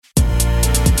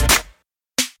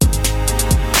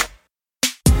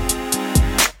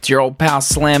It's your old pal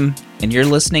Slim, and you're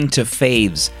listening to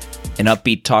Faves, an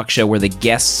upbeat talk show where the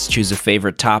guests choose a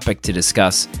favorite topic to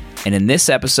discuss. And in this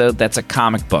episode, that's a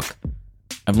comic book.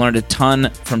 I've learned a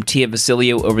ton from Tia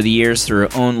Vasilio over the years through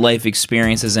her own life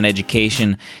experiences and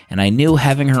education, and I knew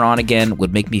having her on again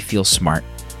would make me feel smart.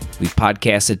 We've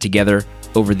podcasted together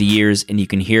over the years, and you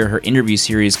can hear her interview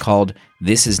series called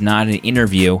This Is Not an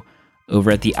Interview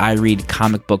over at the I Read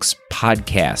Comic Books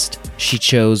podcast. She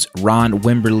chose Ron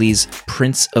Wimberly's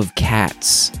Prince of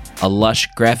Cats, a lush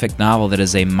graphic novel that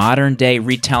is a modern-day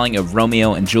retelling of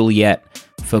Romeo and Juliet,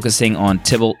 focusing on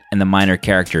Tybalt and the minor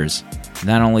characters.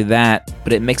 Not only that,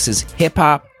 but it mixes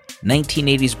hip-hop,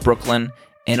 1980s Brooklyn,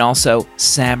 and also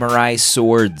samurai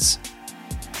swords.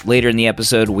 Later in the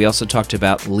episode, we also talked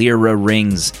about Lyra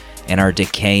rings and our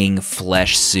decaying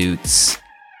flesh suits.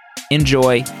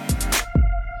 Enjoy!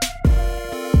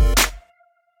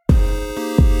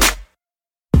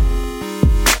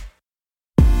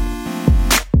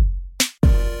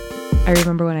 I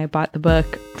remember when I bought the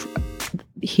book,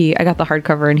 I got the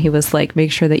hardcover and he was like, make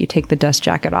sure that you take the dust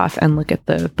jacket off and look at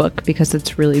the book because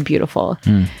it's really beautiful.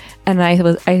 And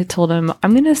I told him,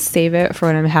 I'm going to save it for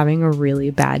when I'm having a really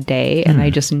bad day and I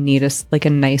just need a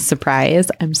nice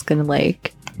surprise. I'm just going to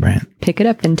pick it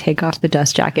up and take off the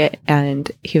dust jacket.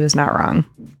 And he was not wrong.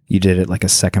 You did it like a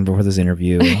second before this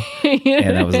interview.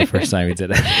 And that was the first time we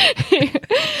did it.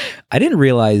 I didn't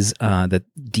realize that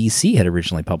DC had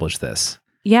originally published this.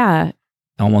 Yeah.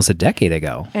 Almost a decade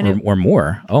ago or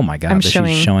more. Oh my God.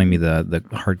 She's showing me the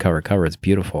hardcover cover. It's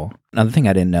beautiful. Another thing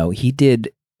I didn't know, he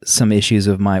did some issues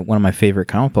of one of my favorite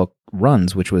comic book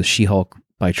runs, which was She-Hulk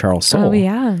by Charles Soule. Oh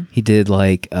yeah. He did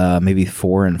maybe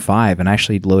 4 and 5 and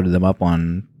actually loaded them up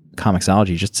on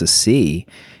Comixology just to see.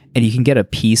 And you can get a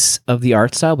piece of the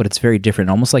art style, but it's very different.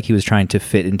 Almost like he was trying to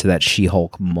fit into that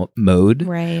She-Hulk mode.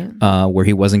 Right. Where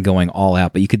he wasn't going all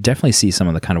out. But you could definitely see some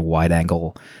of the kind of wide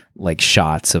angle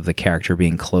shots of the character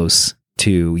being close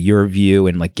to your view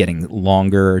and getting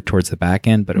longer towards the back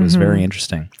end. But it was very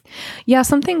interesting. Yeah,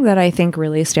 something that I think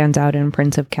really stands out in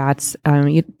Prince of Cats,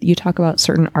 you talk about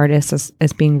certain artists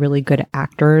as being really good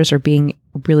actors or being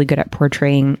really good at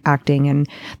portraying acting. And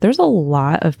there's a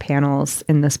lot of panels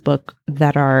in this book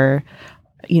that are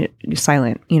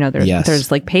silent. There's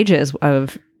pages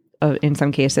of in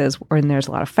some cases, and there's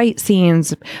a lot of fight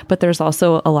scenes, but there's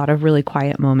also a lot of really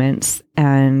quiet moments,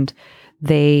 and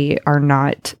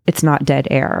it's not dead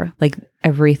air.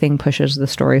 Everything pushes the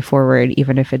story forward,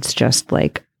 even if it's just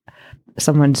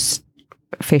someone's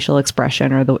facial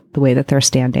expression or the way that they're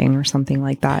standing or something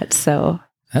like that. So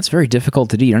that's very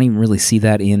difficult to do. You don't even really see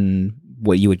that in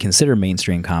what you would consider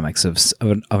mainstream comics of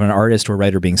an artist or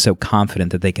writer being so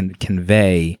confident that they can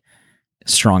convey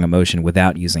strong emotion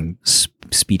without using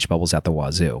speech bubbles out the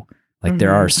wazoo.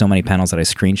 There are so many panels that I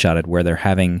screenshotted where they're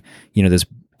having, this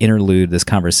interlude, this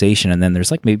conversation, and then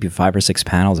there's maybe 5 or 6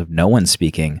 panels of no one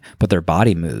speaking, but their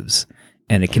body moves.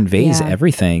 And it conveys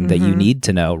everything that you need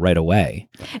to know right away.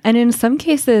 And in some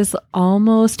cases,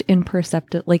 almost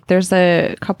imperceptible. There's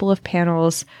a couple of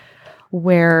panels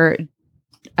where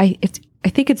I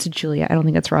think it's Juliet. I don't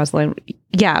think it's Rosalind.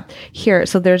 Yeah, here.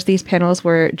 So there's these panels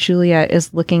where Juliet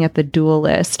is looking at the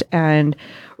duelist, and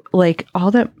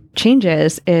all that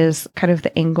changes is kind of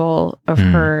the angle of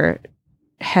her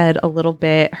head a little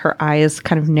bit, her eyes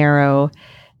kind of narrow,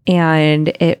 and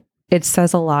it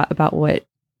says a lot about what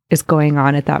is going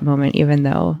on at that moment, even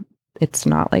though it's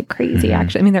not crazy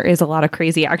action. I mean, there is a lot of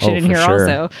crazy action in here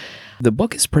also. The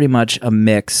book is pretty much a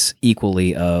mix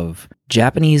equally of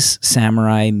Japanese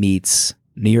samurai meets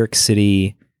New York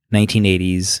City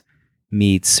 1980s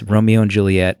meets Romeo and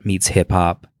Juliet meets hip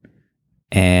hop,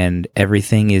 and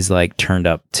everything is turned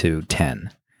up to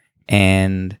 10.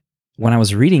 And when I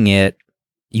was reading it,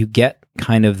 you get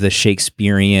kind of the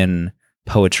Shakespearean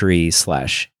poetry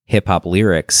 / hip hop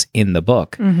lyrics in the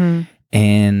book.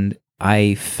 And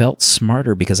I felt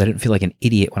smarter because I didn't feel like an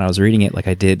idiot when I was reading it, like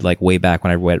I did way back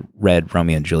when I read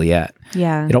Romeo and Juliet.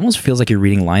 Yeah. It almost feels like you're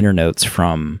reading liner notes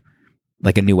from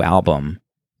a new album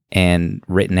and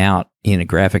written out in a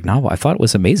graphic novel. I thought it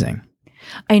was amazing.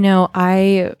 I know.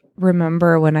 I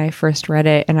remember when I first read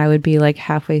it, and I would be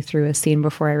halfway through a scene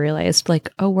before I realized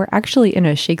oh, we're actually in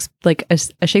a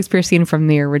Shakespeare scene from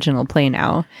the original play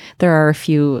now. There are a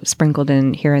few sprinkled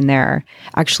in here and there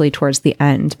actually towards the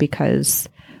end because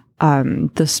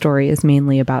the story is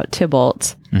mainly about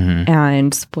Tybalt.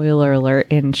 And spoiler alert,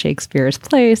 in Shakespeare's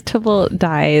plays, Tybalt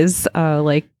dies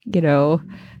somewhere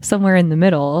in the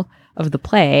middle of the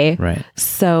play. Right.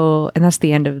 So, and that's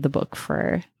the end of the book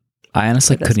for I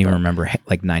honestly couldn't even remember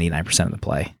 99% of the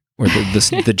play or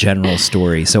the general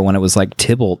story. So when it was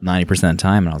Tybalt 90% of the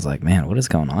time, and I was like, man, what is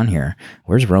going on here?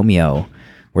 Where's Romeo?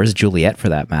 where's Juliet for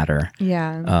that matter?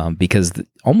 Yeah. Because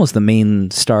almost the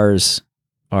main stars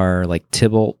are like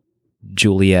Tybalt,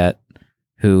 Juliet,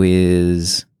 who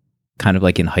is kind of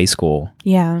like in high school.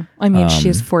 Yeah. I mean,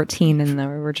 she's 14 in the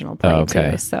original play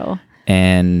too, so.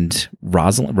 And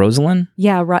Rosalind?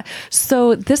 Yeah.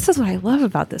 So this is what I love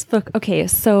about this book. Okay,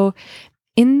 so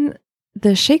in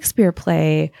the Shakespeare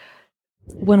play,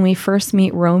 when we first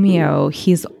meet Romeo,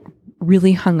 he's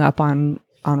really hung up on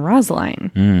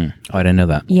Rosaline. Oh, I didn't know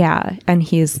that. Yeah, and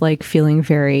he's like feeling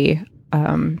very,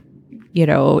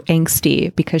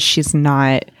 angsty because she's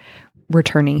not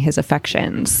returning his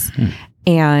affections.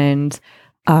 And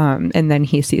then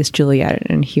he sees Juliet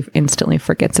and he instantly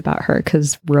forgets about her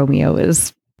because Romeo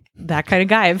is that kind of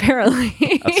guy, apparently.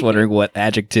 I was wondering what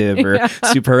adjective or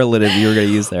superlative you were going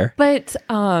to use there. But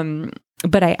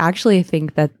I actually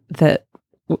think that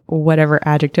whatever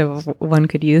adjective one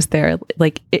could use there,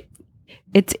 like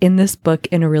it's in this book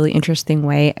in a really interesting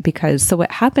way, because so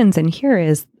what happens in here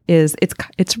is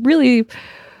it's really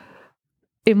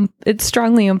it's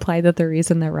strongly implied that the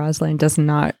reason that Rosalind does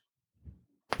not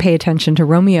pay attention to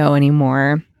Romeo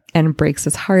anymore and breaks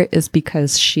his heart is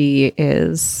because she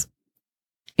is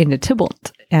into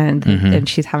Tybalt and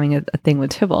she's having a thing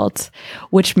with Tybalt,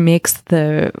 which makes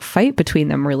the fight between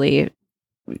them really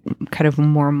kind of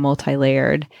more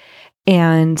multi-layered.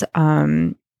 And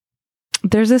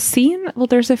there's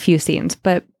a few scenes,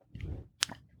 but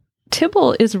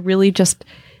Tybalt is really just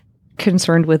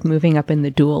concerned with moving up in the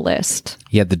duel list.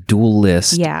 Yeah, the duel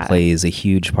list plays a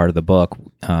huge part of the book.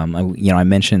 I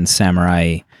mentioned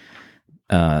samurai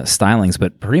stylings,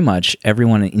 but pretty much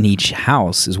everyone in each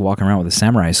house is walking around with a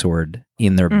samurai sword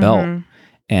in their belt,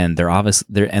 and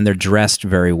they're dressed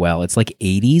very well. It's like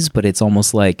 80s, but it's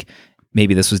almost like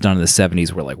maybe this was done in the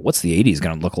 70s. We're like, what's the 80s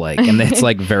going to look like? And it's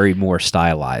like very more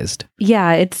stylized.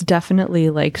 Yeah, it's definitely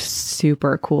like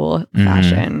super cool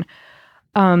fashion.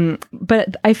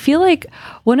 But I feel like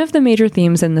one of the major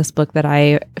themes in this book that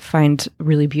I find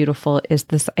really beautiful is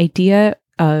this idea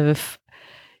of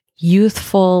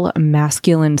youthful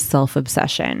masculine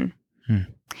self-obsession.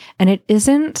 And it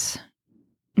isn't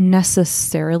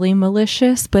necessarily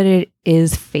malicious, but it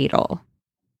is fatal.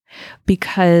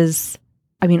 Because,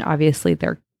 I mean, obviously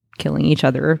they're killing each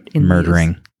other in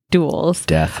murdering duels.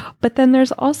 Death. But then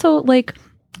there's also like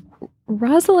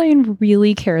Rosalind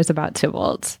really cares about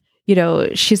Tybalt.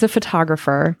 She's a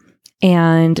photographer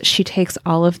and she takes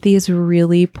all of these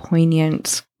really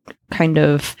poignant kind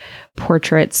of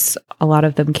portraits, a lot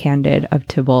of them candid, of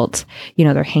Tybalt.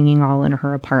 They're hanging all in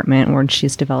her apartment where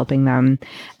she's developing them.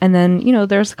 And then,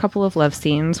 there's a couple of love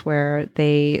scenes where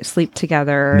they sleep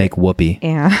together. Make whoopee.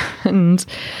 And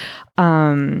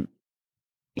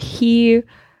he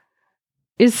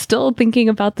is still thinking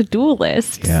about the duel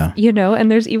list,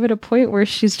 and there's even a point where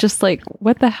she's just like,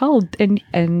 what the hell?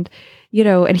 And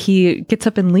he gets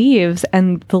up and leaves,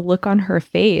 and the look on her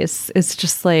face is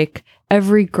just like,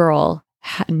 every girl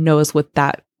knows what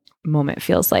that moment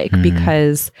feels like,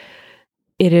 because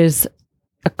it is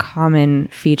a common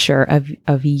feature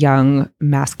of young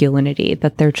masculinity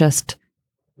that they're just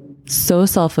so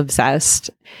self-obsessed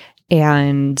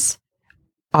and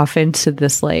often to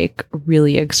this like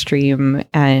really extreme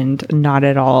and not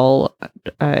at all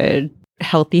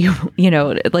healthy,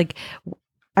 like,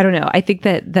 I don't know. I think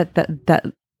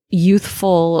that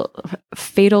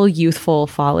fatal youthful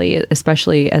folly,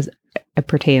 especially as it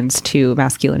pertains to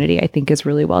masculinity, I think is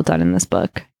really well done in this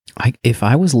book. If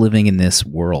I was living in this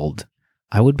world,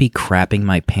 I would be crapping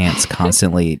my pants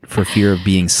constantly for fear of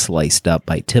being sliced up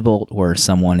by Tybalt or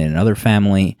someone in another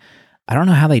family. I don't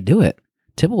know how they do it.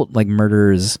 Tybalt like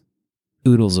murders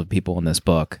oodles of people in this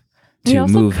book to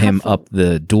move him up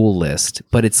the duel list,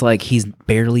 but it's like he's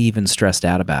barely even stressed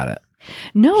out about it.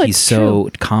 No, he's so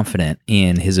confident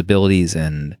in his abilities,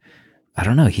 and I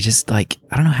don't know. He just like,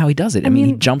 I don't know how he does it. I mean,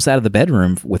 he jumps out of the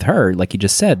bedroom with her, like you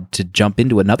just said, to jump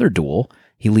into another duel.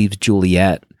 He leaves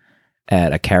Juliet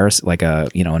at a carousel, like an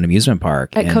amusement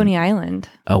park at Coney Island.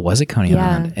 Oh, was it Coney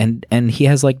Island? And he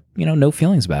has like, no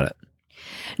feelings about it.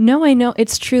 No, I know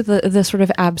it's true. The sort of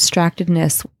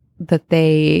abstractedness that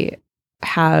they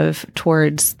have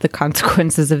towards the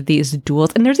consequences of these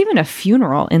duels, and there's even a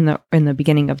funeral in the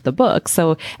beginning of the book.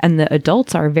 So, and the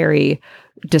adults are very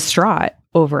distraught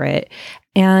over it,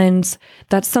 and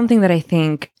that's something that I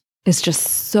think is just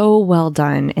so well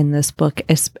done in this book,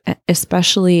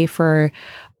 especially for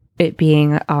it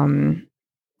being,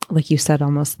 like you said,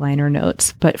 almost liner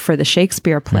notes, but for the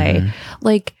Shakespeare play,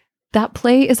 like. That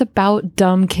play is about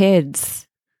dumb kids.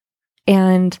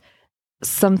 And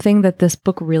something that this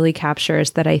book really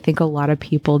captures that I think a lot of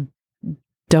people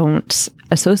don't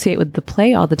associate with the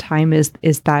play all the time is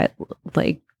that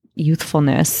like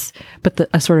youthfulness, but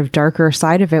a sort of darker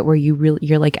side of it where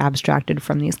you're like abstracted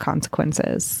from these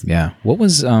consequences. Yeah. What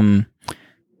was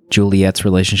Juliet's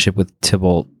relationship with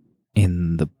Tybalt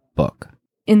in the book?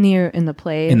 In the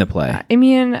play? In the play. I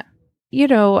mean,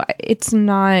 it's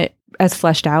not as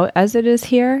fleshed out as it is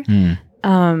here.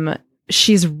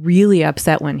 She's really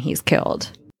upset when he's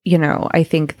killed. I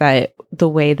think that the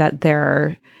way that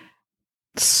they're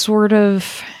sort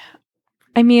of,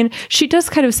 I mean, she does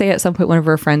kind of say at some point, one of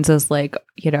her friends is like,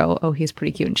 oh, he's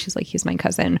pretty cute. And she's like, he's my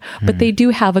cousin. But they do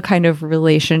have a kind of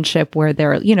relationship where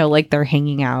they're, like they're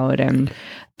hanging out and,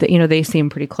 they seem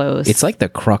pretty close. It's like the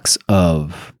crux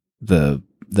of the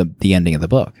ending of the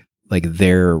book, like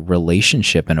their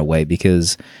relationship in a way,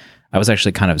 because I was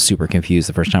actually kind of super confused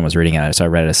the first time I was reading it. So I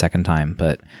read it a second time,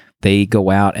 but they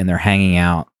go out and they're hanging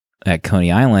out at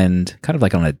Coney Island, kind of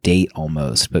like on a date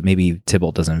almost, but maybe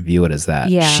Tybalt doesn't view it as that.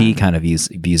 Yeah. She kind of views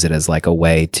it as like a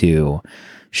way to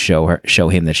show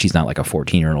him that she's not like a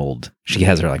 14-year-old. She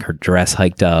has her dress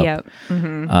hiked up. Yep.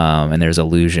 Mm-hmm. And there's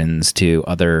allusions to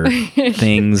other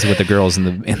things with the girls in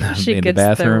the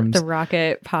bathrooms. The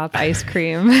rocket pop ice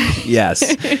cream.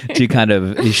 Yes, to kind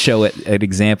of show it an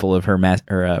example of her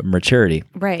maturity.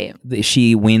 Right.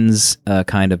 She wins a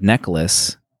kind of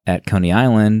necklace at Coney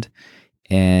Island,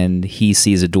 and he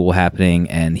sees a duel happening,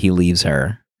 and he leaves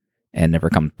her and never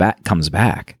comes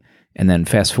back. And then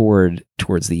fast forward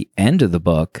towards the end of the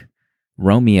book,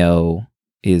 Romeo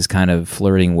is kind of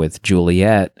flirting with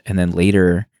Juliet, and then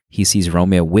later he sees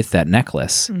Romeo with that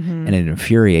necklace, and it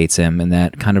infuriates him, and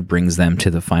that kind of brings them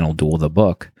to the final duel of the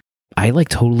book. I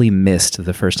totally missed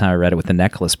the first time I read it with the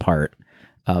necklace part,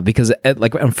 because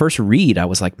on first read, I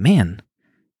was like, man,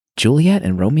 Juliet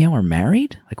and Romeo are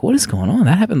married? Like, what is going on?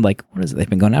 That happened they've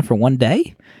been going out for one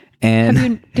day?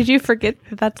 And did you forget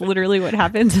that's literally what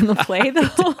happens in the play, though?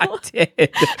 I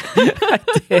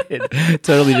did.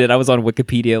 Totally did. I was on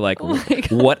Wikipedia,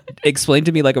 what? Explain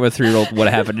to me, like I'm a 3-year-old, what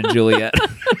happened to Juliet.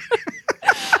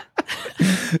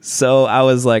 So I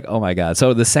was like, oh my God.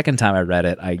 So the second time I read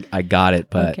it, I got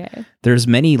it. But there's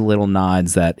many little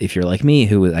nods that if you're like me,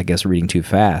 who I guess reading too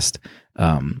fast,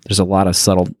 there's a lot of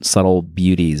subtle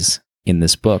beauties in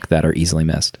this book that are easily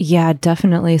missed. Yeah,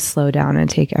 definitely slow down and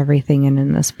take everything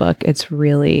in this book. It's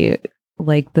really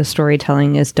like the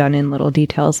storytelling is done in little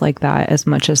details like that as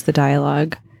much as the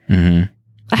dialogue. Mm-hmm.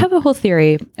 I have a whole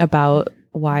theory about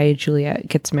why Juliet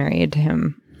gets married to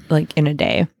him like in a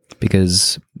day.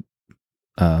 Because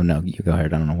no, you go ahead.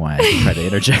 I don't know why I tried to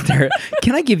interject there.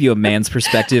 Can I give you a man's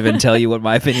perspective and tell you what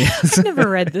my opinion is? I've never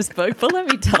read this book, but let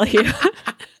me tell you.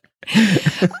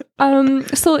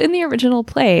 So in the original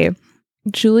play,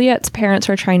 Juliet's parents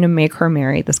are trying to make her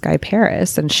marry this guy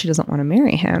Paris, and she doesn't want to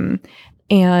marry him.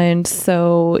 And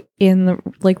so in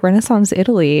Renaissance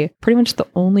Italy, pretty much the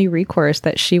only recourse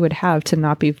that she would have to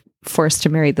not be forced to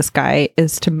marry this guy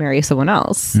is to marry someone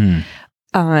else.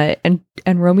 And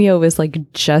Romeo is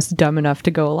just dumb enough to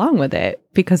go along with it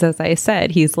because, as I said,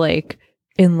 he's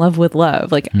in love with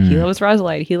love. He loves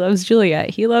Rosalind, he loves Juliet,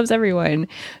 he loves everyone.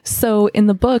 So in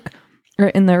the book, or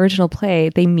in the original play,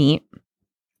 they meet,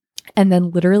 and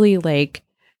then literally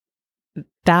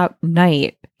that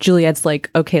night, Juliet's like,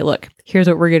 okay, look, here's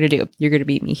what we're going to do. You're going to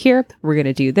meet me here. We're going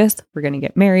to do this. We're going to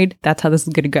get married. That's how this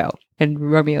is going to go. And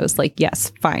Romeo's like,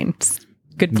 yes, fine.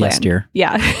 Good plan. Yes, dear.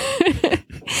 Yeah.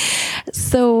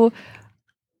 So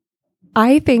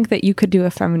I think that you could do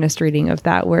a feminist reading of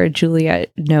that where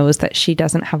Juliet knows that she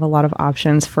doesn't have a lot of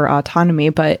options for autonomy,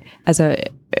 but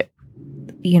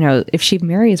if she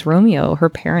marries Romeo, her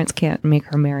parents can't make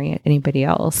her marry anybody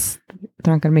else.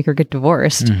 They're not going to make her get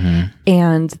divorced. Mm-hmm.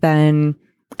 And then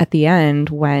at the end,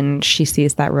 when she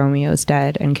sees that Romeo's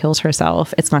dead and kills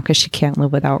herself, it's not because she can't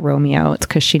live without Romeo. It's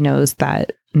because she knows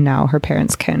that now her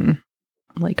parents can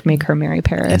make her marry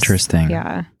Paris. Interesting.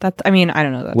 Yeah. I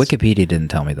don't know. Wikipedia didn't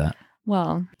tell me that.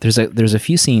 Well, there's a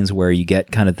few scenes where you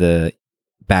get kind of the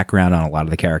background on a lot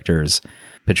of the characters.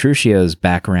 Petruchio's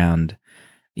background,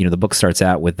 the book starts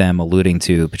out with them alluding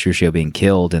to Petruchio being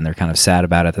killed, and they're kind of sad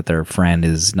about it that their friend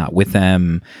is not with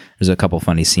them. There's a couple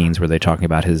funny scenes where they're talking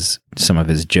about some of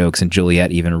his jokes, and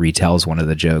Juliet even retells one of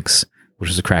the jokes, which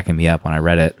was cracking me up when I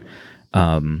read it.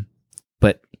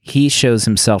 But he shows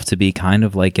himself to be kind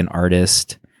of like an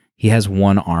artist. He has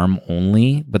one arm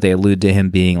only, but they allude to him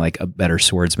being a better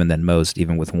swordsman than most,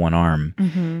 even with one arm.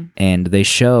 Mm-hmm. And they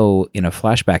show in a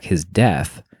flashback his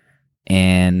death,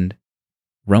 and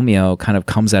Romeo kind of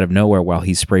comes out of nowhere while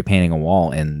he's spray painting a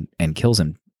wall and kills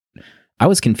him. I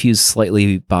was confused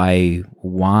slightly by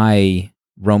why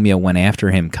Romeo went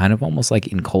after him, kind of almost like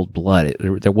in cold blood.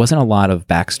 There wasn't a lot of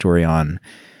backstory on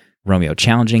Romeo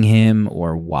challenging him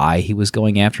or why he was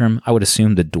going after him. I would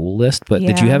assume the duelist, but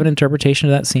did you Yeah. have an interpretation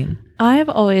of that scene? I've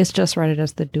always just read it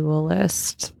as the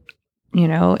duelist,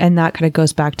 and that kind of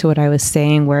goes back to what I was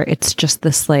saying, where it's just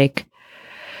this like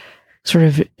sort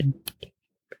of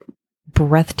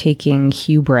breathtaking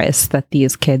hubris that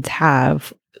these kids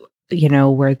have,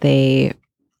 where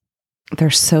they're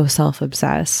so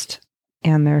self-obsessed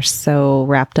and they're so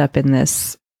wrapped up in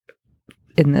this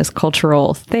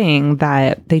cultural thing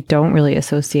that they don't really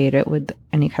associate it with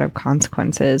any kind of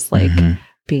consequences, like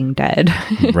being dead,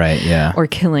 Right? Yeah. or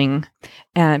killing,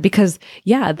 because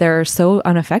they're so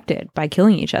unaffected by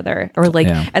killing each other, or like,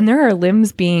 and there are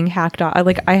limbs being hacked off.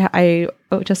 I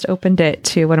just opened it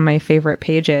to one of my favorite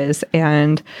pages,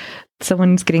 and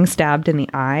someone's getting stabbed in the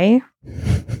eye.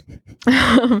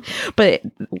 But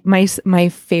my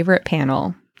favorite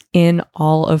panel in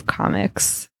all of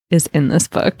comics is in this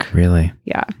book. Really?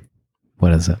 Yeah.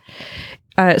 What is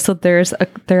it? So they're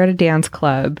at a dance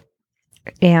club,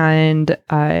 and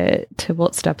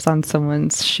Tybalt steps on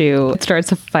someone's shoe. It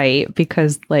starts a fight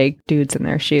because like dudes in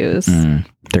their shoes.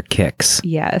 They're kicks.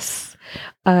 Yes.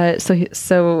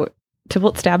 So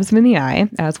Tybalt stabs him in the eye,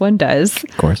 as one does.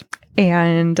 Of course.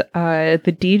 And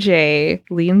the DJ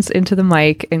leans into the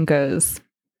mic and goes,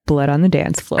 "Blood on the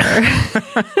dance floor."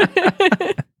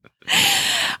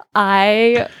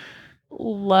 I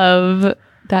love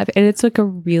that. And it's like a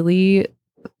really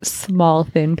small,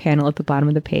 thin panel at the bottom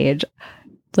of the page.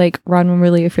 Like, Ron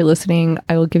Wimberly, if you're listening,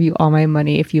 I will give you all my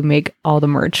money if you make all the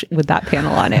merch with that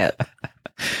panel on it.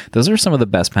 Those are some of the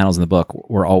best panels in the book.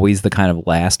 Were always the kind of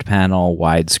last panel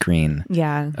widescreen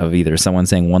of either someone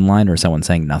saying one line or someone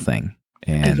saying nothing.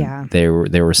 And they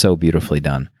were so beautifully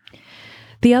done.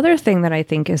 The other thing that I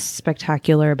think is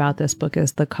spectacular about this book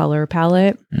is the color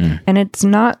palette. And it's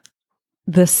not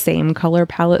the same color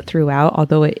palette throughout,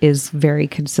 although it is very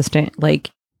consistent.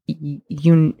 Like,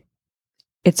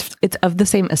 it's of the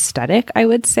same aesthetic, I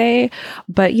would say.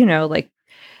 But, like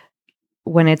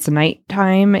when it's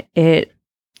nighttime, it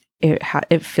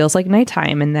feels like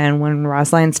nighttime. And then when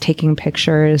Rosaline's taking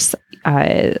pictures,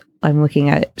 I'm looking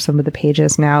at some of the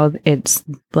pages now, it's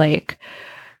like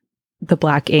the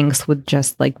black inks with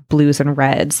just like blues and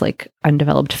reds, like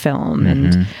undeveloped film.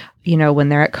 And, when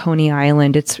they're at Coney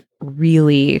Island, it's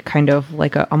really kind of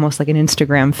like almost like an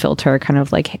Instagram filter, kind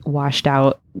of like washed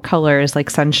out colors,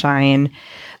 like sunshine.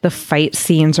 The fight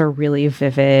scenes are really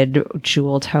vivid,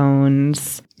 jewel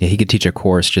tones. Yeah, he could teach a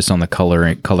course just on the color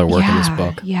work of this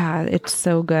book. Yeah, it's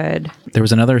so good. There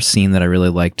was another scene that I really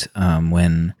liked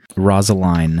when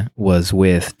Rosaline was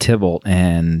with Tybalt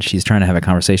and she's trying to have a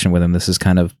conversation with him. This is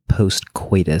kind of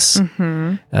post-coitus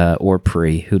or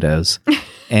pre, who knows?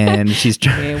 And she's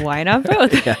trying. Why not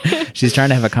both? She's trying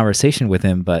to have a conversation with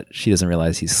him, but she doesn't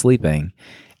realize he's sleeping.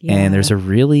 Yeah. And there's a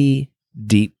really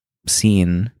deep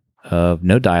scene of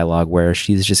no dialogue where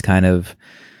she's just kind of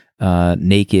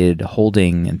naked,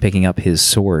 holding and picking up his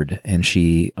sword, and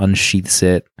she unsheaths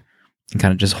it and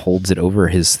kind of just holds it over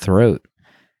his throat.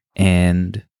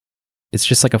 And it's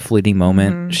just like a fleeting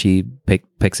moment. She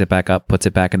picks it back up, puts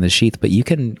it back in the sheath, but you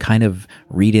can kind of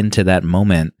read into that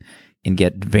moment and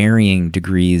get varying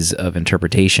degrees of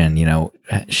interpretation.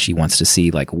 She wants to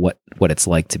see like what it's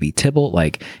like to be Tybalt.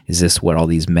 Like, is this what all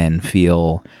these men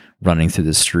feel running through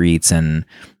the streets? And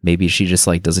maybe she just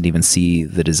like doesn't even see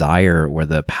the desire or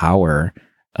the power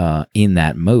in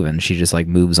that move, and she just like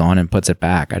moves on and puts it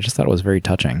back. I just thought it was very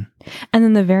touching. And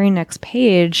then the very next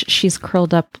page, she's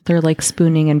curled up, they're like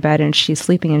spooning in bed and she's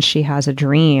sleeping, and she has a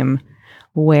dream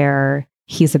where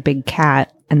he's a big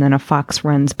cat and then a fox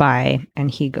runs by and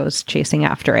he goes chasing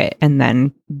after it, and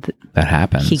then that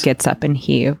happens. He gets up and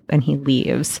he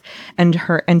leaves,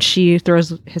 and she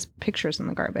throws his pictures in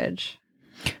the garbage.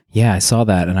 Yeah, I saw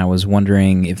that, and I was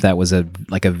wondering if that was a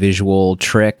visual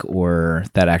trick or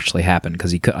that actually happened,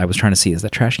 because I was trying to see, is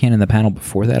that trash can in the panel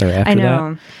before that or after that? I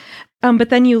know. But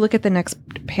then you look at the next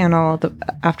panel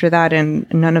after that, and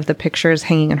none of the pictures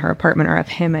hanging in her apartment are of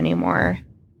him anymore.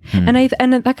 And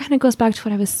that kind of goes back to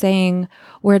what I was saying,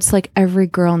 where it's like every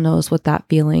girl knows what that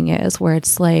feeling is, where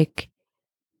it's like,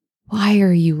 why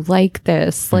are you like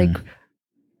this? Like,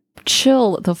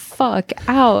 chill the fuck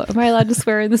out. Am I allowed to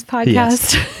swear in this podcast?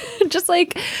 Yes. Just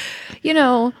like,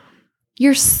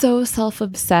 you're so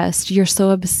self-obsessed. You're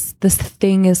so this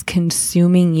thing is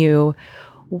consuming you.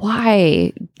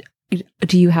 Why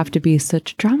do you have to be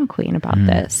such a drama queen about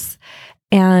this?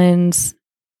 And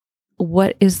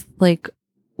what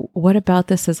about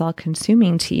this is all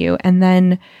consuming to you? And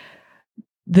then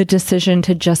the decision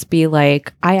to just be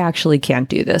like, I actually can't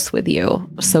do this with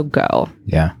you, so go.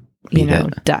 Yeah.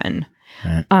 Done.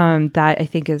 Right. That I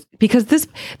think is because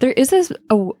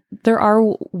there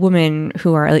are women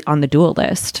who are like on the duel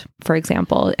list, for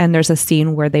example, and there's a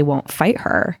scene where they won't fight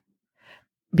her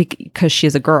because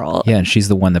she's a girl. Yeah, and she's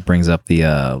the one that brings up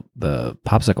the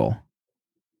popsicle.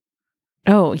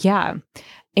 Oh, yeah.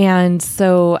 And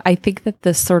so I think that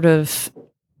this sort of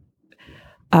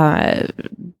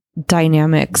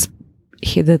dynamics,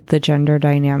 that the gender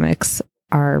dynamics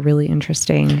are really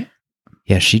interesting.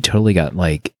 Yeah, she totally got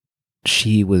like,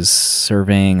 she was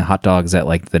serving hot dogs at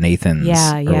like the Nathan's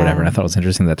or whatever. And I thought it was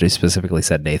interesting that they specifically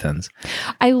said Nathan's.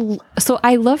 I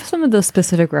love some of those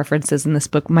specific references in this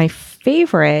book. My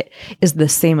favorite is the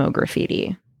Samo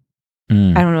graffiti. I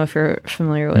don't know if you're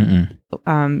familiar with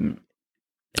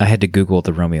I had to Google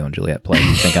the Romeo and Juliet play.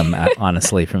 I think I'm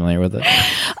honestly familiar with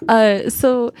it.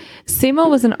 So Samo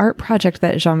was an art project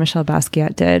that Jean-Michel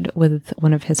Basquiat did with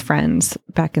one of his friends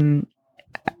back in,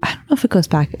 I don't know if it goes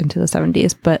back into the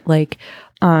 70s, but like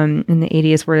in the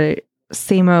 80s, where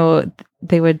Samo,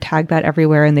 they would tag that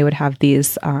everywhere, and they would have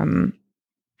these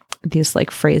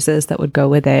like phrases that would go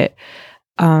with it.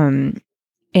 And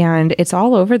it's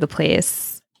all over the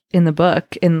place in the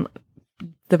book. In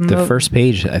the first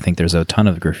page, I think there's a ton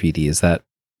of graffiti. Is that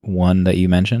one that you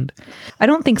mentioned? I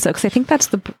don't think so, because I think that's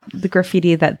the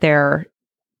graffiti that they're...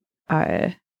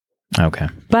 Okay.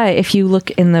 But if you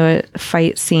look in the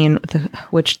fight scene,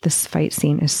 which this fight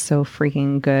scene is so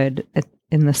freaking good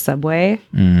in the subway,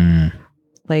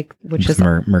 like, which is...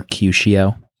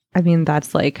 Mercutio. I mean,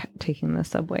 that's like taking the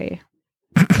subway.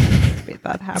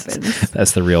 That happens.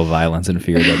 That's the real violence and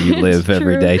fear that you live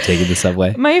every day, taking the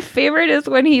subway. My favorite is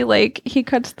when he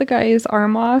cuts the guy's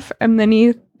arm off, and then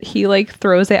he like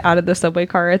throws it out of the subway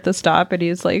car at the stop, and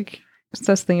he's like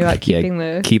says something about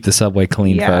keep the subway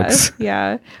clean, folks.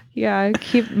 Yeah.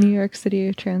 Keep New York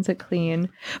City transit clean.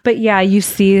 But yeah, you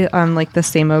see like the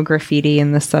Samo graffiti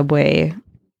in the subway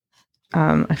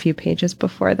a few pages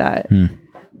before that.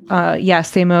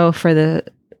 Samo for the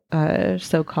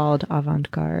so-called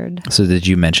avant-garde. So did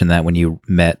you mention that when you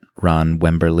met Ron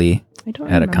Wemberly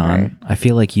at a con? I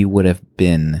feel like you would have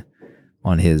been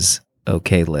on his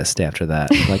okay list after that.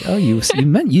 Like, oh, you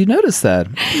noticed that.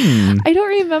 I don't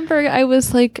remember. I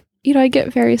was like, I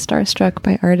get very starstruck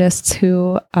by artists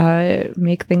who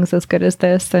make things as good as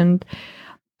this, and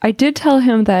I did tell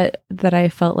him that I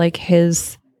felt like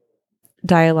his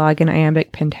dialogue and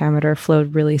iambic pentameter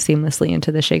flowed really seamlessly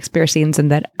into the Shakespeare scenes, and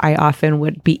that I often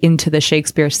would be into the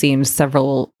Shakespeare scenes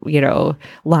several,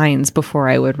 lines before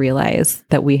I would realize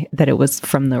that it was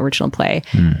from the original play.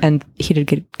 And he did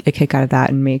get a kick out of that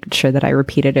and make sure that I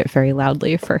repeated it very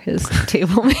loudly for his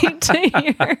table mate to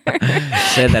hear.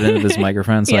 Say that into this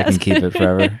microphone so I can keep it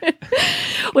forever.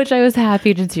 Which I was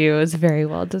happy to do. It was very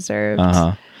well deserved.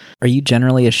 Are you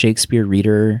generally a Shakespeare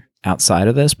reader outside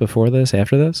of this, before this,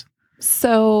 after this?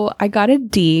 So I got a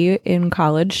D in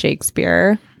college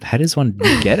Shakespeare. How does one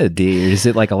get a D? Is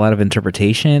it like a lot of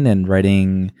interpretation and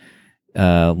writing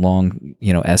long,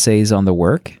 essays on the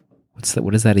work?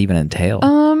 What does that even entail?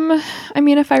 I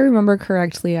mean, if I remember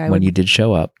correctly, when you did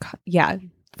show up. Yeah.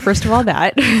 First of all,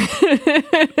 that.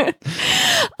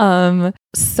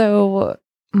 So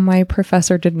my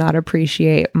professor did not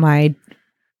appreciate my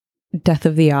death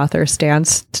of the author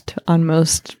stance on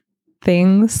most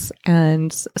things,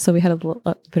 and so we had a bit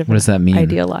of what does that mean?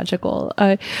 Ideological.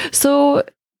 So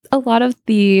a lot of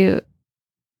the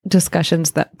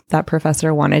discussions that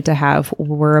professor wanted to have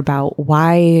were about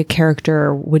why a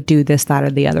character would do this, that, or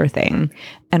the other thing,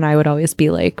 and I would always be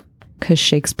like, because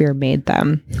Shakespeare made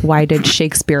them. Why did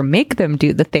Shakespeare make them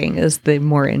do the thing is the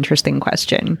more interesting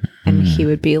question. And he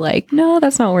would be like, no,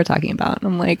 that's not what we're talking about. And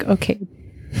I'm like, okay,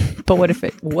 but what if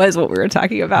it was what we were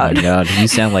talking about? Oh my God, you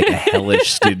sound like a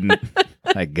hellish student.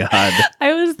 My God.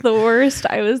 I was the worst.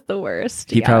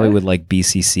 He probably would like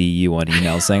BCC you on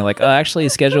email saying like, oh, actually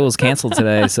his schedule was canceled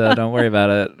today, so don't worry about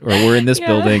it. Or we're in this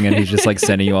building, and he's just like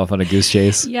sending you off on a goose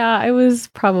chase. Yeah, I was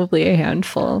probably a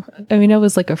handful. I mean, I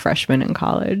was like a freshman in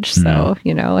college, so,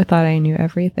 I thought I knew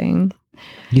everything.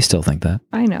 You still think that?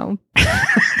 I know.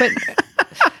 But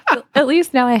at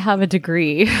least now I have a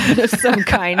degree of some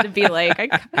kind to be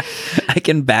like, I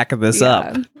can back this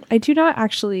up. I do not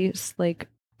actually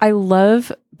I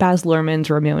love Baz Luhrmann's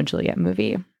Romeo and Juliet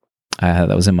movie.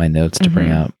 That was in my notes to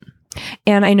bring up.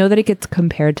 And I know that it gets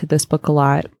compared to this book a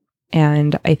lot.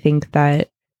 And I think that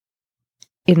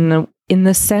in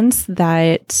the sense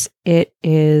that it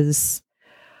is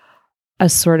a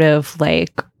sort of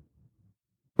like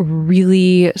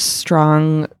really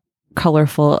strong,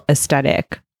 colorful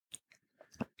aesthetic.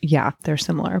 Yeah, they're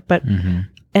similar. But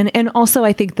and also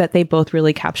I think that they both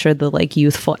really capture the like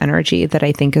youthful energy that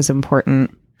I think is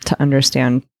important to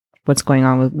understand what's going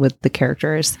on with the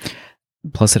characters.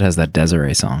 Plus, it has that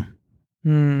Desiree song.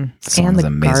 And Song's the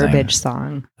amazing. Garbage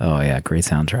song. Oh yeah, great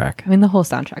soundtrack. I mean, the whole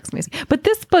soundtrack's amazing. But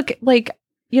this book, like,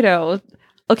 you know,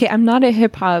 okay, I'm not a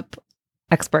hip hop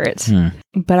expert,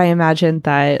 but I imagine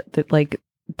that like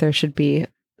there should be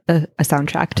a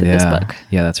soundtrack to this book.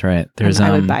 Yeah, that's right. There's I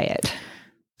would buy it.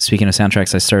 Speaking of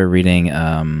soundtracks, I started reading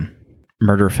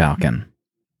Murder Falcon.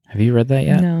 Have you read that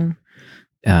yet? No.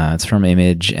 It's from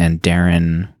Image and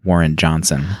Darren Warren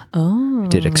Johnson. Oh, who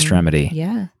did Extremity.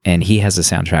 Yeah, and he has a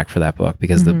soundtrack for that book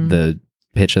because the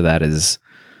pitch of that is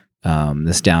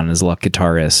this down on his luck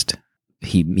guitarist.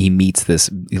 He meets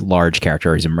this large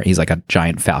character. He's like a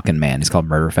giant falcon man. He's called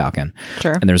Murder Falcon.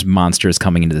 Sure. And there's monsters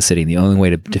coming into the city, and the only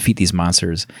way to defeat these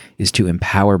monsters is to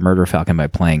empower Murder Falcon by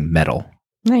playing metal.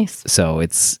 Nice. So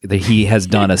he has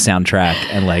done a soundtrack,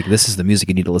 and like this is the music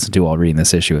you need to listen to while reading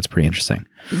this issue. It's pretty interesting.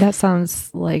 That sounds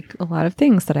like a lot of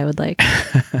things that I would like.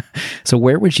 So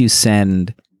where would you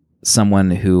send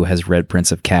someone who has read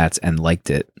Prince of Cats and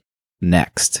liked it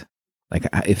next? Like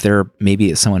if there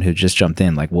maybe someone who just jumped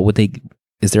in, like what would they?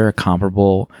 Is there a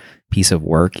comparable piece of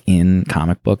work in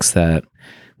comic books that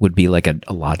would be like a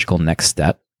logical next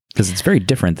step? Because it's very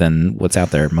different than what's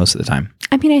out there most of the time.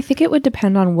 I mean, I think it would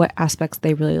depend on what aspects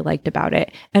they really liked about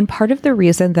it. And part of the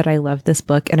reason that I love this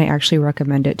book, and I actually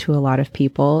recommend it to a lot of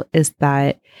people, is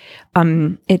that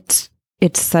it's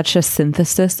such a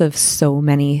synthesis of so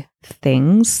many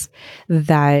things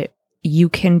that you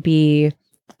can be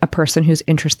a person who's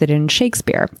interested in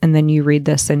Shakespeare, and then you read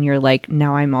this and you're like,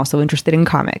 now I'm also interested in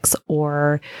comics.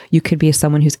 Or you could be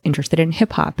someone who's interested in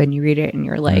hip hop and you read it and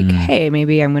you're like, hey,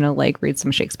 maybe I'm going to like read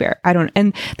some Shakespeare.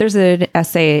 And there's an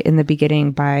essay in the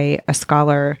beginning by a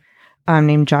scholar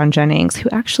named John Jennings, who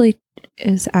actually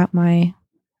is at my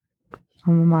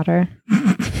alma mater.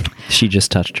 She just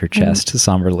touched her chest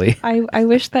somberly. I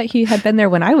wish that he had been there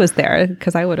when I was there,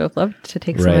 because I would have loved to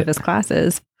take some of his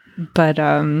classes. But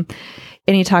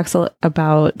and he talks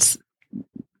about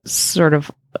sort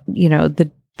of, you know,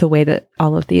 the way that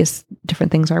all of these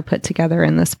different things are put together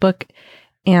in this book.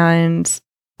 And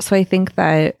so I think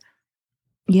that,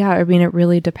 yeah, I mean, it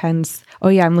really depends. Oh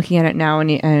yeah, I'm looking at it now,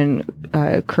 and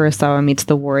Kurosawa meets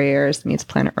The Warriors meets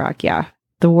Planet Rock. Yeah,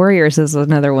 The Warriors is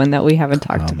another one that we haven't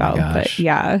talked about, but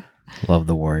yeah. Love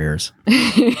The Warriors.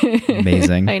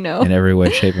 Amazing. I know. In every way,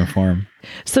 shape, and form.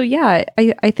 So yeah,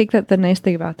 I think that the nice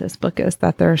thing about this book is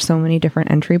that there are so many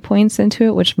different entry points into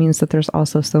it, which means that there's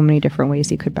also so many different ways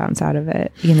you could bounce out of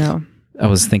it, you know? I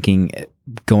was thinking,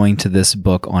 going to this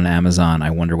book on Amazon, I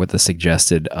wonder what the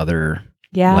suggested other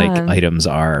items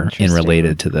are in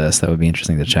related to this. That would be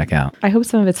interesting to check out. I hope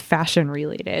some of it's fashion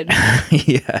related.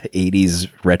 Yeah, 80s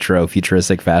retro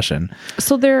futuristic fashion.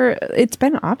 So it's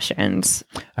been options.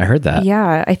 I heard that.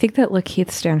 Yeah, I think that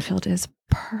Lakeith Stanfield is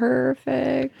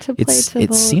perfect to play Tybalt.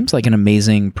 It seems like an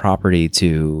amazing property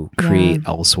to create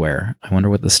elsewhere. I wonder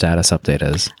what the status update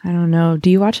is. I don't know.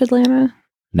 Do you watch Atlanta?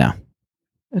 No.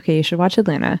 Okay, you should watch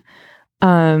Atlanta.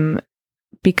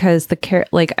 Because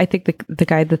I think the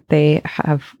guy that they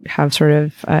have sort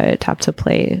of tapped to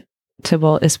play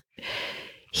Tybalt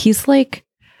he's like,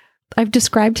 I've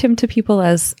described him to people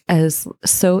as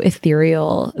so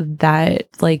ethereal that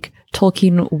like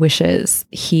Tolkien wishes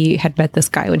he had met this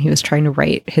guy when he was trying to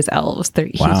write his elves.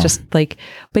 He's just like,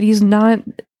 but he's not.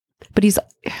 But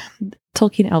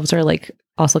Tolkien elves are like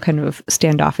also kind of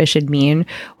standoffish and mean,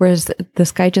 whereas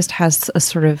this guy just has a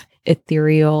sort of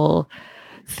ethereal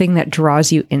thing that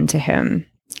draws you into him,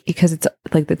 because it's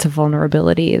a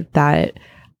vulnerability that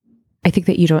I think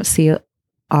that you don't see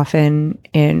often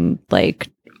in like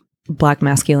Black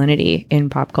masculinity in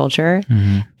pop culture.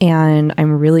 And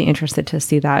I'm really interested to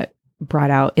see that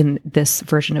brought out in this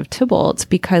version of Tybalt,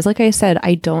 because like I said,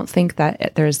 I don't think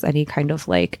that there's any kind of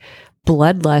like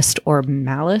bloodlust or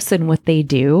malice in what they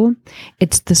do.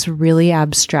 It's this really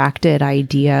abstracted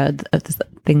idea of this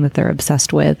thing that they're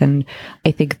obsessed with. And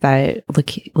I think that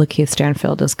Lakeith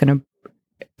Stanfield is going to,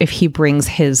 if he brings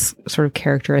his sort of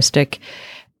characteristic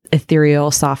ethereal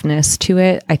softness to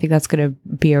it, I think that's going to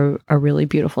be a really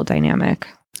beautiful dynamic.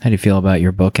 How do you feel about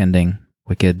your book ending,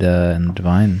 Wicked and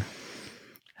Divine?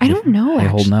 I don't know. How you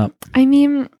holding up? I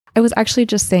mean, I was actually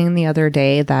just saying the other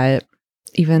day that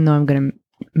even though I'm going to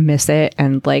miss it,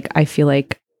 and like I feel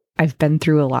like I've been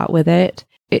through a lot with it,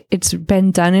 it's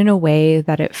been done in a way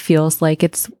that it feels like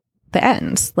it's the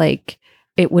end. Like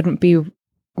it wouldn't be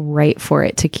right for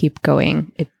it to keep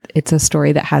going. It's a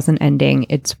story that has an ending.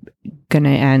 It's gonna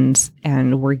end,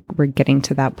 and we're getting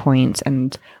to that point.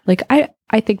 And like I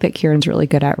think that Kieran's really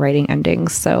good at writing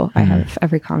endings, so I have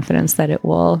every confidence that it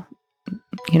will,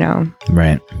 you know,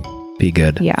 right, be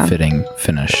good. Yeah, fitting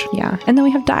finish. Yeah, and then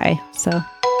we have Die. So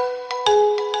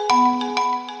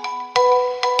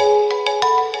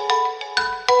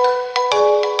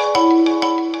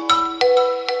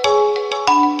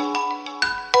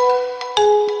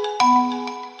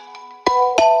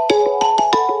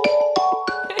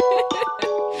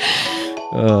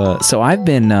So I've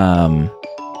been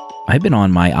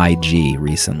on my IG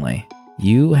recently.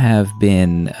 You have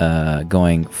been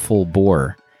going full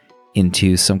bore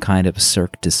into some kind of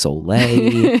Cirque du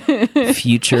Soleil,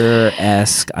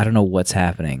 future-esque. I don't know what's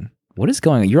happening. What is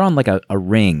going on? You're on like a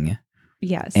ring.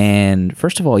 Yes. And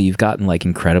first of all, you've gotten like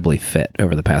incredibly fit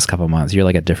over the past couple of months. You're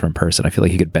like a different person. I feel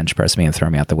like you could bench press me and throw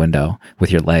me out the window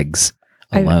with your legs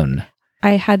alone.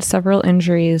 I had several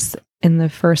injuries in the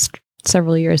first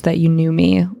several years that you knew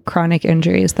me, chronic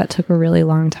injuries that took a really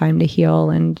long time to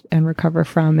heal and recover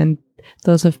from. And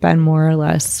those have been more or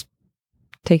less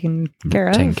taken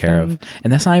care of.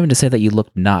 And that's not even to say that you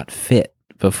looked not fit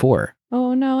before.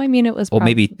 Oh no, I mean it was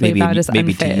maybe about as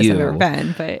unfit to as you. I've ever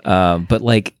been, but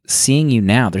like seeing you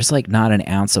now, there's like not an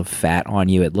ounce of fat on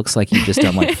you. It looks like you've just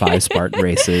done like 5 Spartan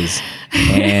races,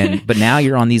 but now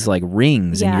you're on these like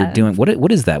rings and you're doing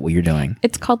what is that? What you're doing?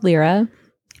 It's called Lyra.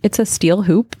 It's a steel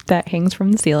hoop that hangs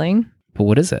from the ceiling. But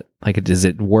what is it? Like, does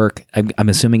it work? I'm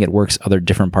assuming it works other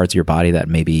different parts of your body that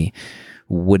maybe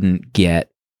wouldn't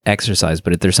get exercise,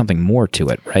 but there's something more to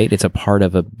it, right? It's a part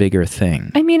of a bigger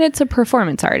thing. I mean, it's a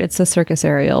performance art. It's a circus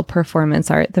aerial performance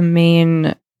art. The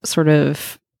main sort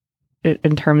of,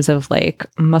 in terms of like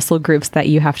muscle groups that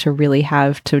you have to really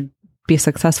have to be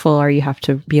successful, or you have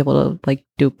to be able to like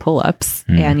do pull-ups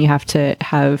and you have to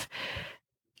have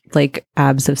like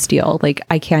abs of steel. Like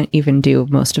I can't even do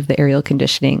most of the aerial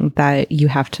conditioning that you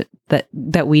have to,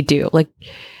 that we do. Like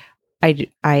I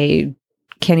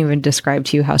can't even describe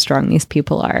to you how strong these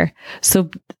people are.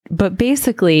 So, but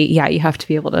basically, yeah, you have to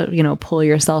be able to, pull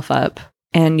yourself up,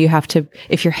 and you have to,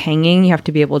 if you're hanging, you have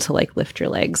to be able to like lift your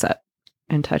legs up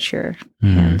and touch your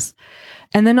hands.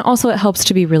 And then also it helps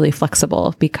to be really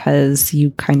flexible because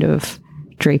you kind of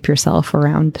drape yourself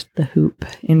around the hoop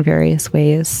in various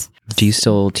ways. Do you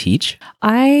still teach?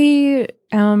 I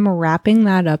am wrapping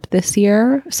that up this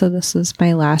year. So this is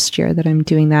my last year that I'm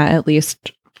doing that, at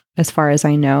least as far as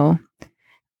I know.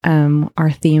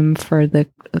 Our theme for the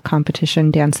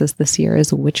competition dances this year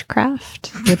is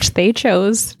witchcraft, which they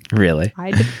chose. Really?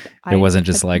 It wasn't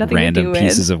just like random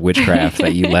pieces of witchcraft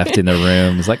that you left in the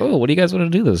room. It's like, oh, what do you guys want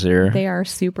to do this year? They are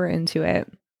super into it.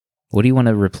 What do you want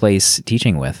to replace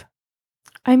teaching with?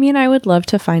 I mean, I would love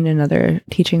to find another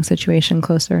teaching situation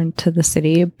closer to the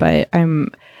city, but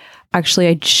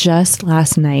I just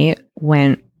last night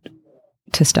went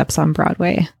to Steps on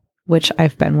Broadway, which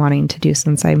I've been wanting to do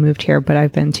since I moved here, but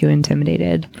I've been too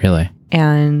intimidated. Really?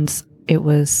 And it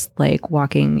was like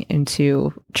walking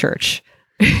into church.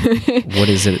 What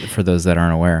is it for those that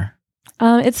aren't aware?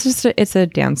 It's a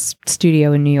dance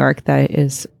studio in New York that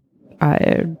is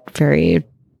very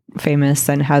famous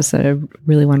and has a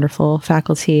really wonderful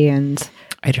faculty. And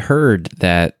I'd heard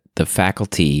that the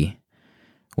faculty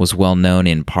was well known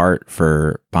in part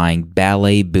for buying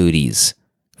ballet booties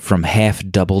from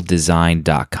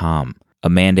halfdoubledesign.com.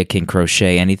 Amanda can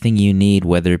crochet anything you need,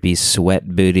 whether it be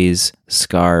sweat booties,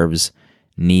 scarves,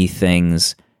 knee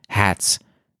things, hats,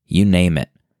 you name it.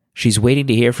 She's waiting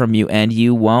to hear from you, and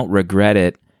you won't regret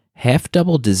it.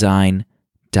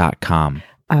 halfdoubledesign.com.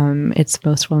 It's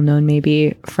most well known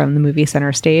maybe from the movie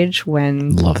Center Stage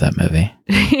when... Love that movie.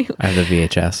 I have the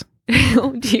VHS.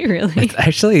 Oh, do you really?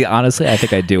 Actually, honestly, I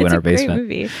think I do in our basement. It's a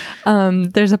great movie.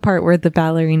 There's a part where the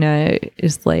ballerina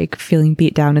is like feeling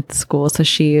beat down at the school, so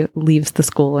she leaves the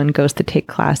school and goes to take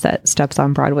class at Steps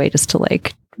on Broadway just to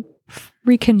like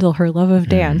rekindle her love of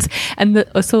dance. And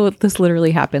so this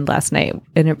literally happened last night,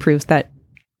 and it proves that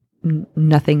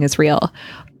nothing is real.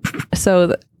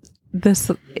 So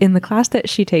this in the class that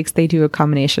she takes, they do a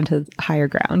combination to Higher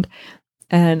Ground.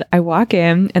 And I walk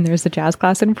in and there's a jazz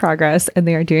class in progress and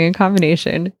they are doing a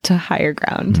combination to Higher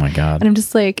Ground. Oh my God. And I'm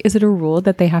just like, is it a rule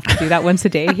that they have to do that once a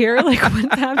day here? Like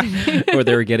what's happening? Or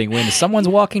they were getting wind. Someone's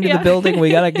walking to the building.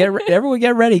 We got to everyone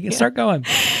get ready. Start going.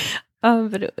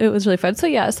 But it was really fun. So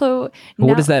yeah. So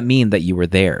what does that mean that you were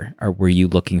there? Or were you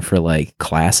looking for like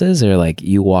classes, or like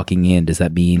you walking in? Does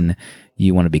that mean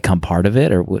you want to become part of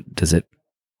it, or what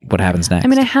happens next? I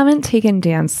mean, I haven't taken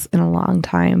dance in a long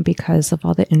time because of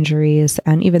all the injuries.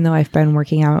 And even though I've been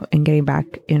working out and getting back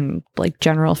in like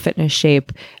general fitness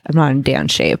shape, I'm not in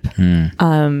dance shape. But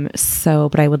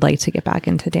I would like to get back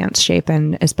into dance shape,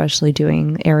 and especially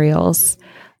doing aerials.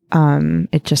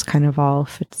 It just kind of all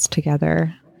fits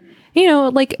together.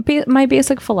 Like my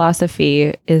basic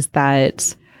philosophy is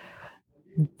that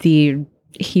the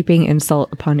heaping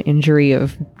insult upon injury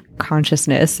of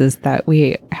consciousness is that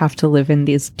we have to live in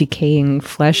these decaying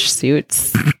flesh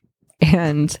suits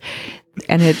and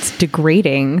it's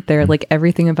degrading. They're like,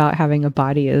 everything about having a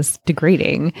body is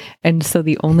degrading. And so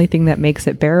the only thing that makes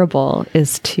it bearable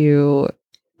is to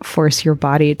force your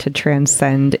body to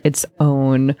transcend its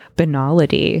own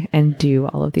banality and do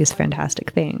all of these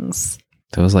fantastic things.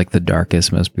 That was like the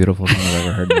darkest, most beautiful thing I've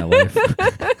ever heard in my life.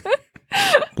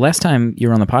 Last time you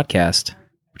were on the podcast,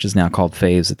 which is now called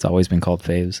Faves, it's always been called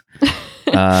Faves,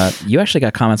 you actually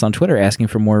got comments on Twitter asking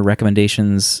for more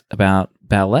recommendations about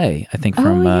ballet, I think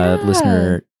from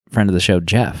listener, friend of the show,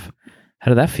 Jeff. How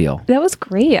did that feel? That was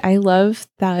great. I love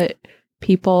that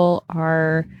people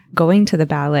are going to the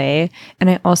ballet. And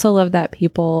I also love that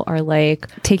people are like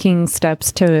taking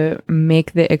steps to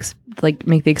make the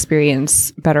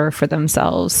experience better for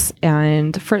themselves.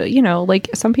 And for, like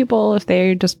some people, if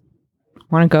they just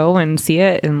want to go and see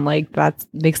it and like that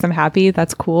makes them happy,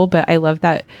 that's cool. But I love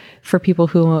that for people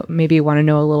who maybe want to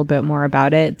know a little bit more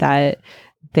about it, that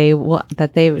they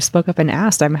spoke up and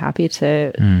asked. I'm happy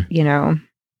to,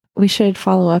 we should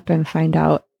follow up and find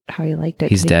out how you liked it.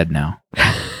 He's dead now.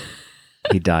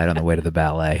 He died on the way to the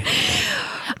ballet.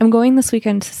 I'm going this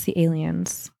weekend to see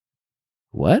Aliens.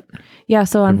 What? Yeah,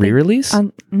 so on re-release?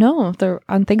 On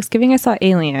Thanksgiving I saw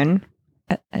Alien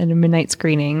at a midnight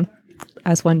screening,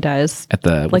 as one does. At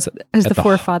the as the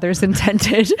forefathers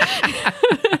intended. Is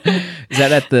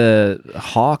that at the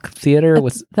Hawk Theater?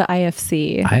 What's the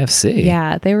IFC? IFC.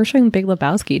 Yeah, they were showing Big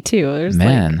Lebowski too.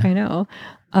 Man, I know.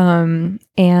 And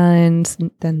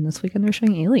then this weekend they're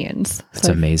showing Aliens. That's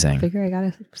amazing. I figure I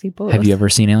gotta see both. Have you ever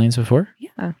seen Aliens before?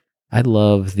 Yeah. I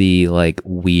love the like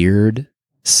weird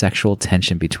sexual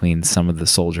tension between some of the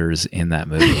soldiers in that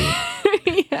movie.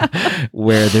 Yeah.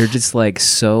 Where they're just like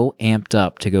so amped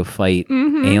up to go fight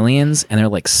aliens, and they're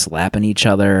like slapping each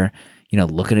other,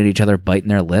 looking at each other, biting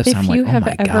their lips. If I'm like, you have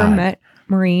ever met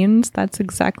Marines, that's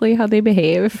exactly how they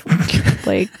behave.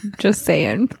 Like, just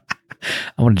saying.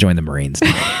 I want to join the Marines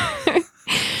now.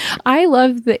 I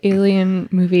love the Alien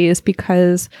movies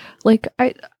because, like,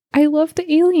 I love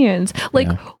the aliens. Like,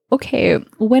 okay,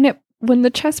 when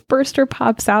the chest burster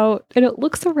pops out and it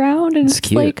looks around and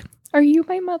it's like, "Are you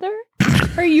my mother?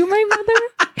 Are you my mother?"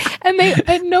 and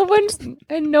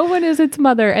no one is its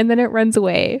mother, and then it runs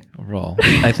away. Roll.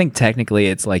 I think technically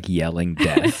it's like yelling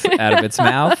death out of its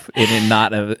mouth in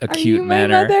not a cute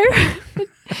manner. Are you my mother?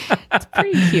 It's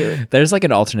pretty cute. There's like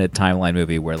an alternate timeline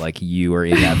movie where like you are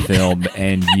in that film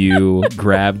and you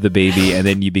grab the baby and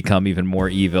then you become even more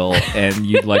evil and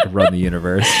you like run the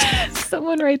universe.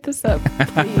 Someone write this up,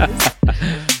 please.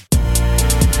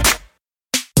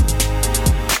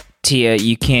 Tia,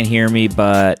 you can't hear me,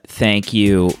 but thank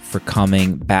you for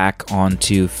coming back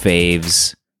onto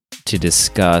Faves to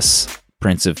discuss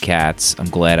Prince of Cats. I'm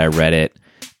glad I read it.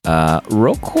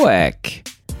 Real quick,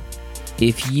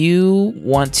 if you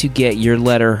want to get your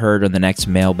letter heard on the next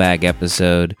mailbag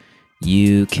episode,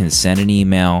 you can send an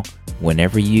email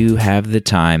whenever you have the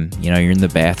time. You're in the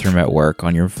bathroom at work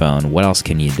on your phone. What else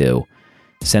can you do?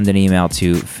 Send an email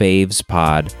to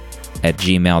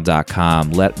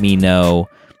favespod@gmail.com. Let me know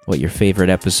what your favorite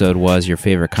episode was, your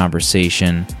favorite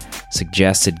conversation,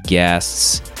 suggested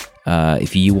guests.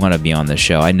 If you want to be on the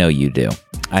show, I know you do.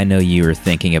 I know you are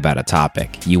thinking about a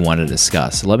topic you want to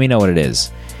discuss. Let me know what it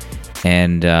is.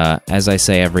 And as I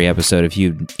say every episode, if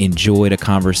you enjoyed a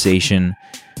conversation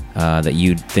that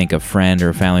you'd think a friend or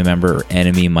a family member or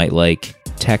enemy might like,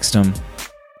 text them,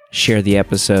 share the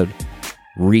episode,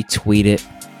 retweet it,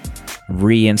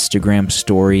 re-Instagram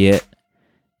story it.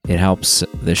 It helps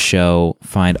the show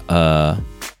find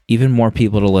even more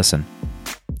people to listen.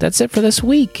 That's it for this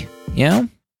week.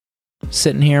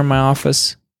 Sitting here in my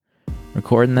office,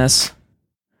 recording this.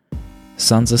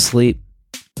 Son's asleep.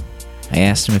 I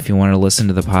asked him if he wanted to listen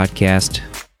to the podcast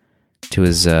to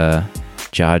his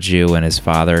Jaju and his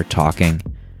father talking,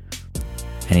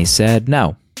 and he said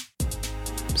no.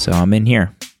 So I'm in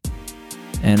here.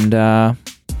 And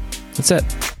that's it.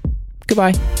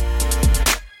 Goodbye.